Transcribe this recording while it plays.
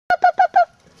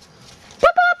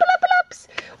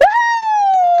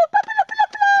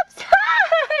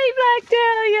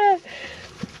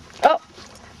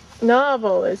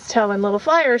Novel is telling little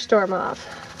Firestorm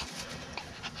off.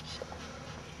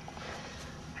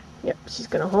 Yep, she's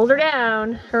gonna hold her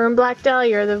down. Her and Black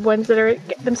Dahlia are the ones that are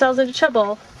getting themselves into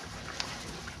trouble.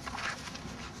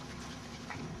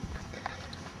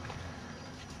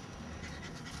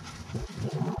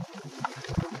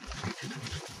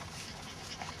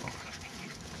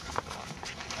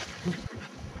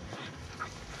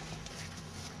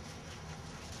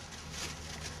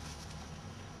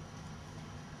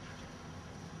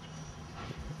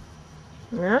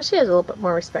 Now she has a little bit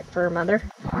more respect for her mother.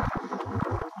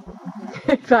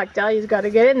 Black Dahlia's got to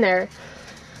get in there.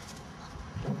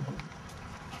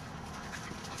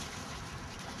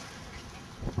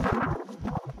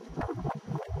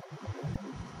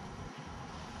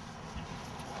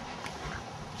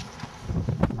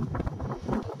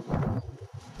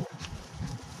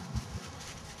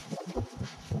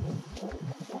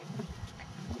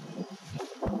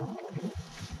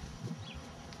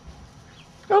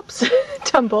 Oops,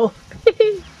 tumble.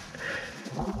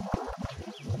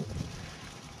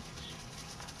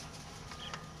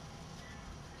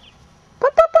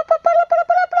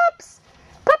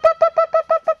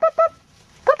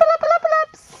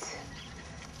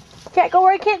 Can't go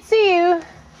where I can't see you.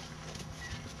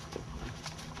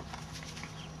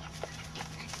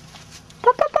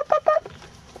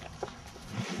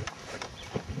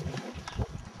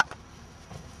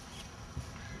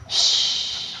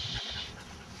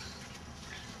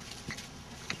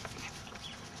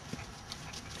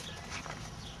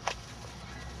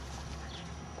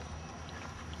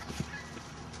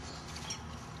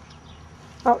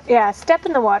 Oh yeah, step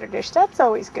in the water dish. That's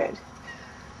always good.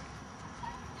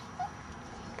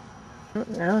 Oh,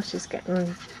 now she's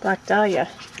getting Black Dahlia.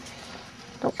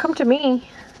 Don't come to me.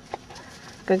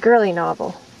 Good girly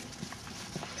Novel.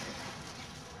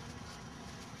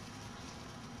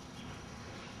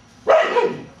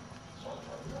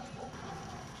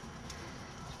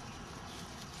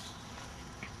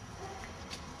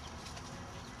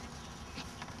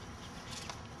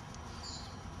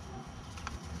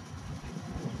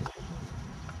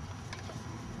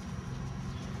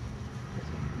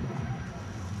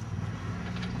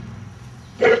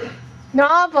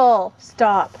 Novel!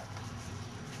 Stop.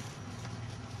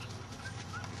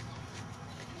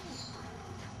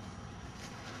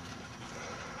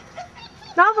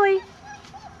 Novelly!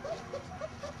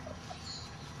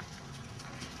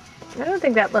 I don't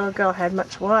think that little girl had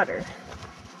much water.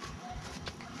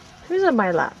 Who's on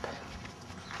my lap?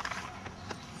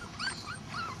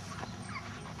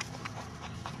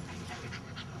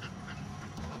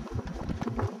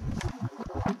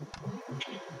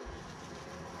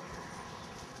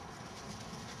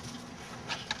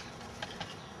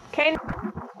 Okay.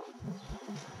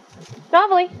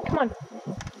 Novelly, come on.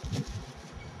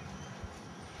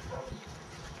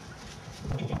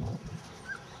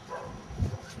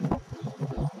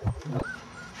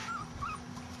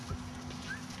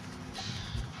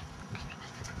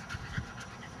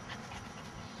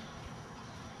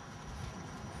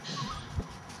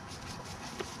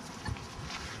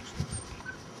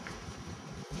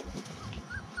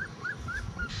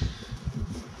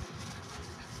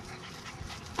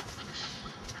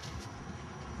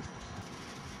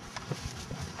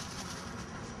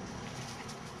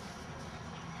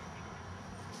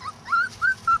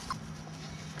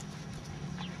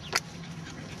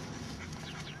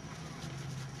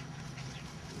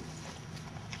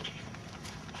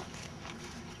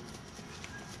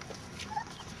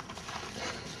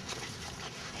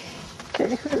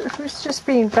 Okay, who's just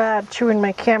being bad chewing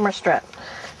my camera strap?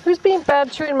 Who's being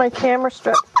bad chewing my camera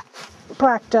strap?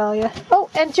 Black Dahlia. Oh,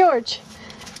 and George.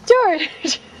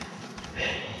 George!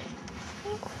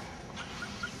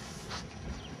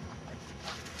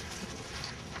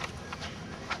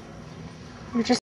 You're just